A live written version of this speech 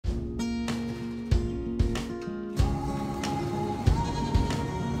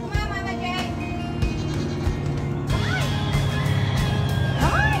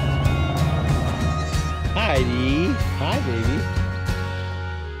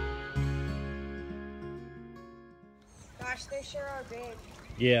gosh, they sure are big.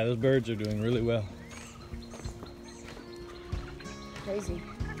 Yeah, those birds are doing really well. Crazy.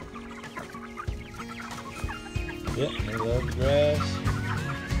 Yep, they love the grass.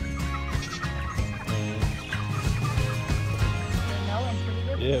 And They're mowing pretty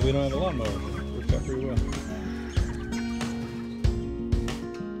good. yeah, we don't have a lawnmower. Works out pretty well.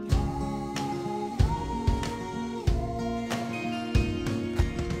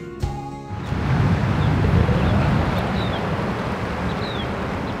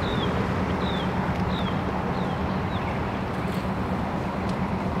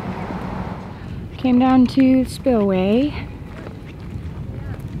 Came down to the spillway,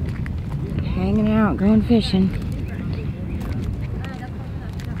 hanging out, going fishing.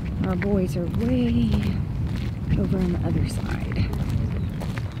 Our boys are way over on the other side.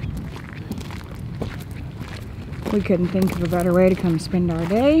 We couldn't think of a better way to come spend our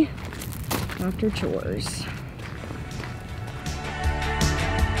day after chores.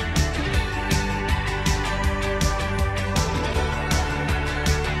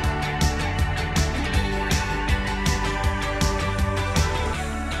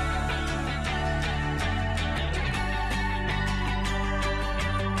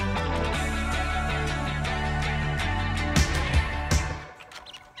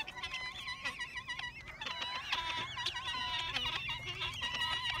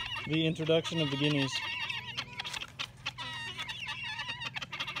 The introduction of the guineas.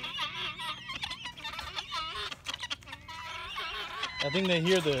 I think they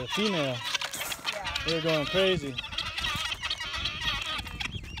hear the female. They're going crazy.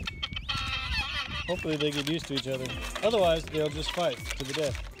 Hopefully they get used to each other. Otherwise, they'll just fight to the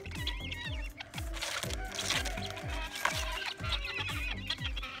death.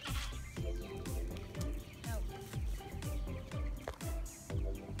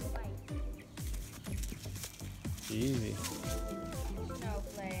 Easy.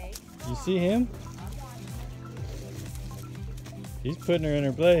 Snowflake. You see him? He's putting her in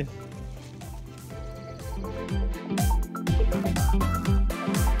her place.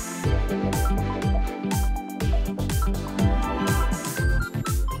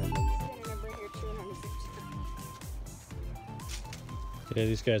 Yeah,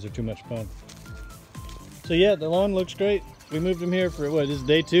 these guys are too much fun. So yeah, the lawn looks great. We moved them here for what, this is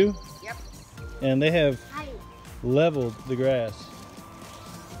day 2? Yep. And they have leveled the grass.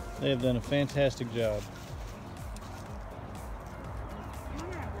 They have done a fantastic job.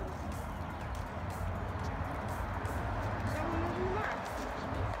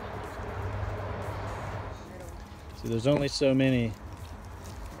 See, there's only so many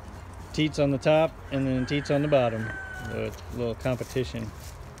teats on the top and then teats on the bottom. So it's a little competition.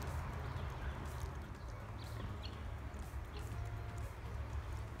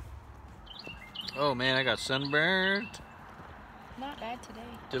 Oh man, I got sunburned. Not bad today.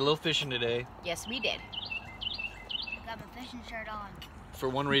 Did a little fishing today. Yes, we did. I got my fishing shirt on. For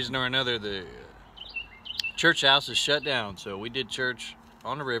one reason or another, the church house is shut down, so we did church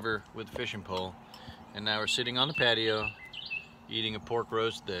on the river with a fishing pole, and now we're sitting on the patio eating a pork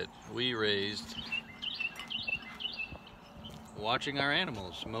roast that we raised, watching our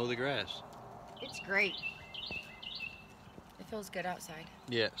animals mow the grass. It's great. It feels good outside.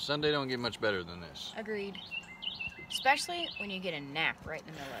 Yeah, Sunday don't get much better than this. Agreed. Especially when you get a nap right in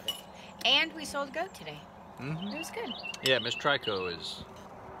the middle of it. And we sold a goat today. It was good. Yeah, Miss Trico is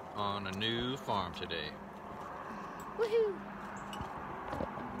on a new farm today. Woohoo!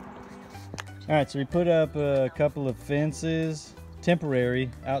 All right, so we put up a couple of fences,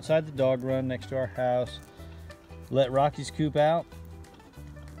 temporary, outside the dog run next to our house. Let Rocky's coop out,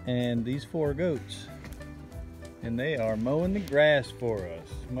 and these 4 goats. And they are mowing the grass for us.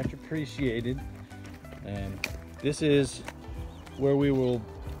 Much appreciated. And this is where we will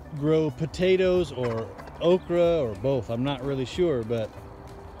grow potatoes or okra or both. I'm not really sure, but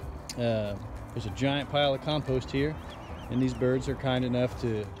there's a giant pile of compost here, and these birds are kind enough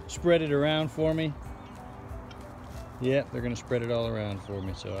to spread it around for me. Yeah, they're gonna spread it all around for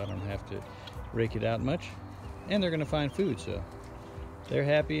me, so I don't have to rake it out much. And they're gonna find food, so they're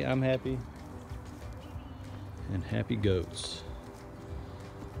happy, I'm happy, and happy goats.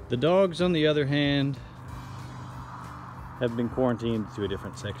 The dogs, on the other hand, have been quarantined to a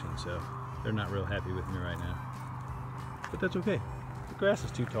different section, so they're not real happy with me right now. But that's okay. The grass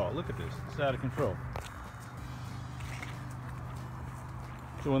is too tall. Look at this. It's out of control.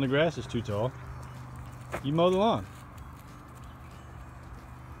 So when the grass is too tall, you mow the lawn.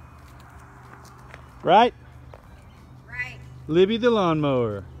 Right? Right. Libby the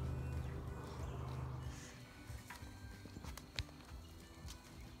lawnmower.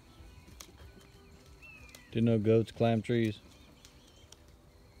 Didn't know goats climb trees.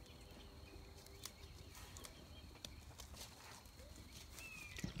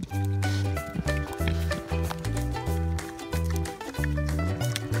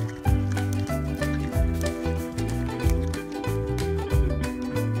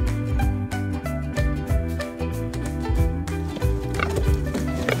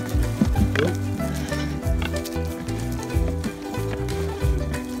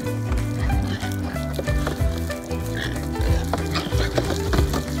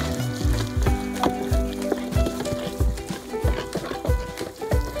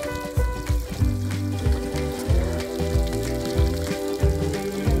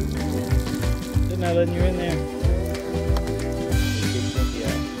 Not letting you in there. Keep Cynthia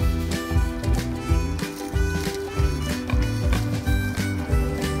out.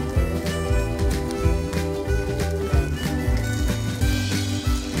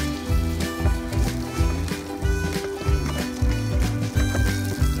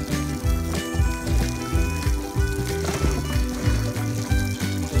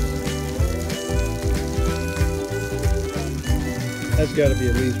 That's got to be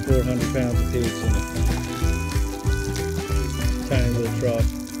at least 400 pounds of pigs in it. Tiny little trough.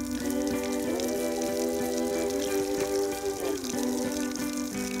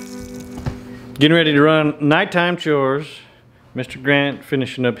 Getting ready to run nighttime chores. Mr. Grant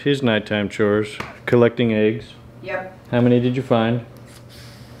finishing up his nighttime chores, collecting eggs. Yep. How many did you find?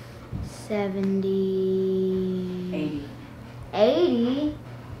 70. 80?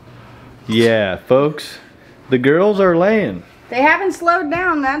 Yeah, folks, the girls are laying. They haven't slowed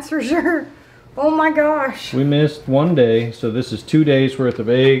down, that's for sure. Oh my gosh. We missed one day, so this is 2 days worth of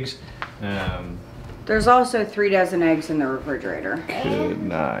eggs. There's also 3 dozen eggs in the refrigerator. Good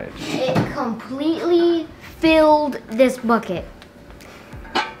night. It completely filled this bucket.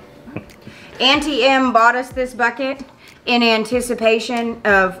 Auntie M bought us this bucket in anticipation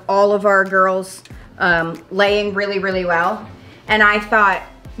of all of our girls laying really, really well. And I thought,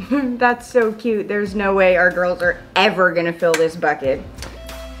 that's so cute. There's no way our girls are ever gonna fill this bucket.